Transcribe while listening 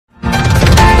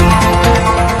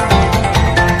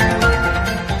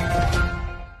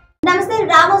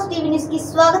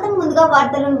ముందుగా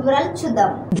వార్తల వివరాలు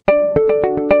చూద్దాం.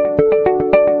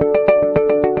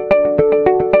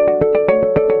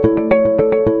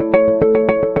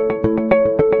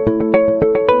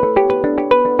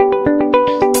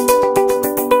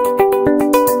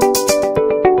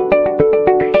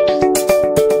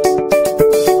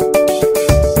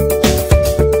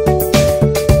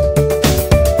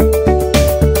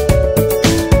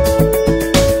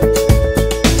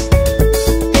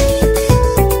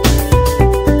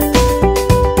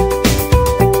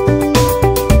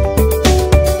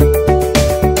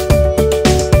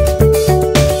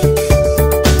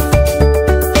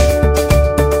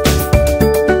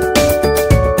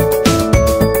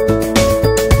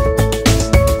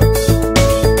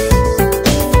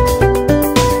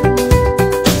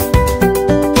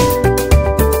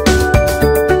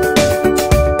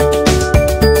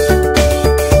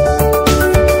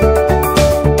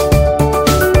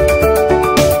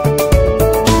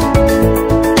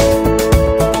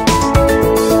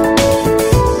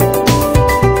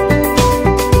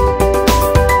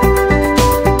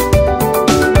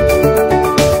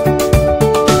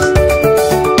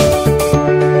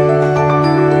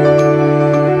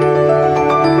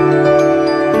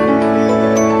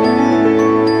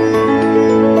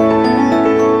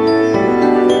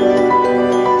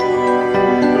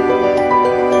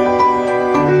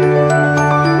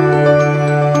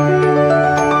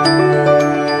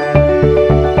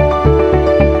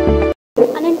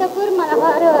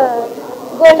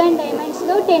 గోల్డ్ అండ్ డైమండ్స్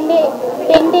లో 10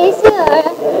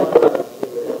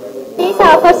 డేస్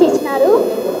ఆఫర్స్ ఇచ్చినారు.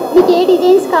 మీకు ఏ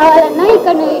డిజైన్స్ కావాలన్నా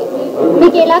ఇక్కడ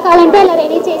మీకు ఎలా కావాలంటే అలా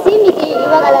రెడీ చేసి మీకు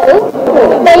ఇవ్వగలరు.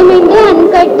 డైమండ్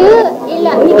అన్కట్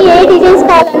ఇలా మీకు ఏ డిజైన్స్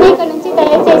కావాలన్నా ఇక్కడ నుంచి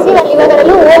తయారు చేసి వాళ్ళు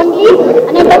ఇవ్వగలరు. Only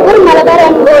Anantapur Malabar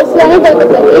and golds లోనే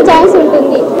దొరుకుతుంది. ఈ ఛాన్స్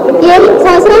ఉంటుంది. ఏ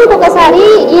సంవత్సరానికి ఒకసారి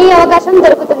ఈ అవకాశం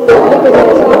దొరుకుతుంది.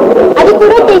 అది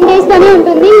కూడా 10 days లోనే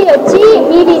ఉంటుంది. మీరు వచ్చి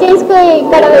మీ డిజైన్స్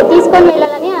ఇక్కడ తీసుకొని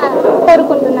వెళ్ళాలని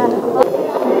కోరుకుంటున్నాను.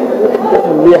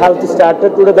 We have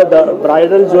started today the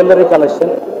bridal jewelry collection.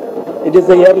 It is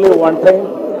a yearly one time.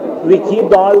 We keep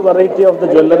the all variety of the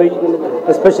jewelry,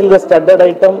 especially the studded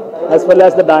item as well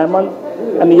as the diamond.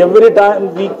 And every time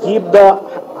we keep the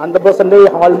 100%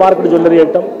 hallmark jewelry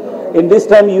item. In this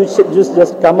time you should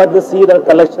just come and see the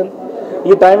collection.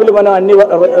 ఈ టైంలో మనం అన్ని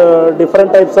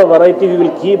different types of variety we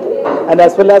will keep, and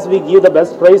as well as we give the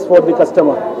best price for the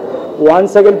customer.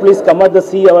 Once again, please come and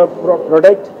see our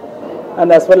product and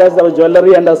as well as our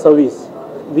jewelry and our service.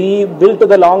 We built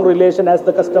the long relation as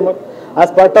the customer. As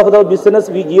part of the business,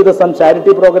 we give some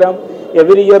charity program.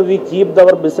 Every year we keep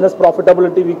our business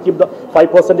profitability, we keep the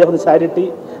 5% of the charity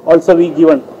also we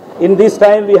given. In this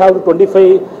time we have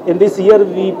 25, in this year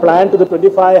we plan to the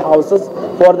 25 houses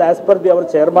for the, as per our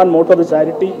chairman motto of the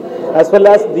charity, as well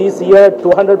as this year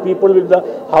 200 people with the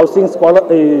housing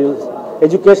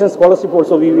education scholarship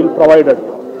also we will provide it.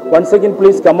 Once again,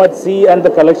 please come and see and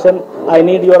the collection. I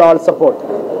need your all support.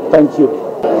 Thank you.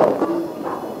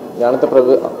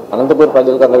 Anantapur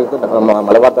ప్రజలకు అందరికీ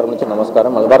మలబార్ తరఫు నుంచి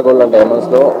నమస్కారం. Malabar gold and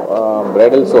డైమండ్స్లో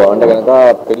bridals అంటే కనుక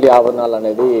పెళ్లి ఆభరణాలు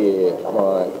అనేది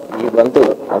ఈ మంత్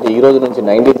అంటే ఈ రోజు నుంచి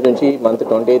 19th నుంచి మంత్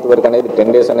 28th వరకు అనేది 10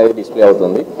 days అనేది డిస్ప్లే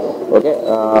అవుతుంది. Okay,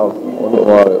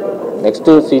 next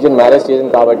season marriage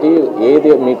season కాబట్టి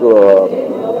ఏది మీకు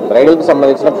బ్రైడల్కి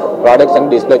సంబంధించిన ప్రోడక్ట్స్ అన్ని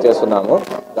డిస్ప్లే చేస్తున్నాము.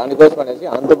 దానికోసం అనేసి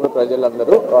అనంతపురం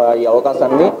ప్రజలందరూ ఈ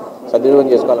అవకాశాన్ని సద్వినియోగం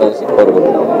చేసుకోవాలనేసి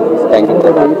కోరుకుంటున్నాము. Thank you.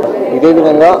 ఇదే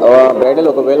విధంగా బ్రైడల్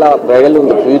ఒకవేళ బ్రైడల్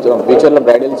ఫ్యూచర్లో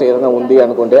బ్రైడల్స్ ఏదైనా ఉంది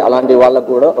అనుకుంటే అలాంటి వాళ్ళకు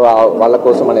కూడా వాళ్ళ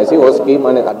కోసం అనేసి ఓ స్కీమ్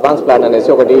అనేది అడ్వాన్స్ ప్లాన్ అనేసి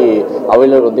ఒకటి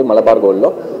అవైలబుల్ ఉంది మలబార్ గోల్డ్లో.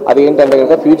 అది ఏంటంటే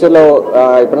కనుక ఫ్యూచర్లో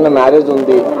ఎప్పుడైనా మ్యారేజ్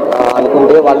ఉంది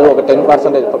అనుకుంటే వాళ్ళు ఒక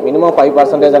 10% మినిమం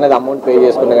 5% అనేది అమౌంట్ పే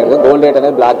చేసుకుంటే కనుక గోల్డ్ రేట్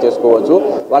అనేది బ్లాక్ చేసుకోవచ్చు.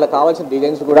 వాళ్ళకి కావాల్సిన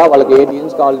డిజైన్స్ కూడా వాళ్ళకి ఏ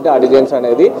డిజైన్స్ కావాలంటే ఆ డిజైన్స్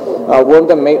అనేది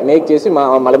ఓన్గా మేక్ చేసి మా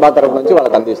మలబార్ తరఫు నుంచి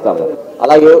వాళ్ళకి అందిస్తాము.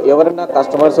 అలాగే ఎవరైనా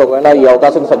కస్టమర్స్ ఒకవేళ ఈ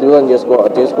అవకాశం సద్వినియోగం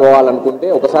చేసుకోవాలనుకుంటే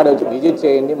ఒకసారి విజిట్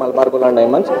చేయండి Malabar gold and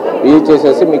diamonds. Visit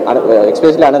చేసేసి మీకు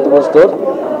ఎస్పెషల్లీ అనంతపూర్ స్టోర్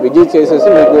విజిట్ చేసేసి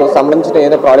మీకు సంబంధించిన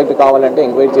ఏదైనా ప్రోడక్ట్ కావాలంటే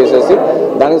ఎంక్వైరీ చేసేసి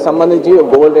దానికి సంబంధించి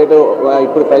గోల్డ్ రేటు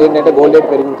ఇప్పుడు ప్రజెంట్ అంటే గోల్డ్ రేట్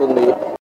పెరుగుతుంది.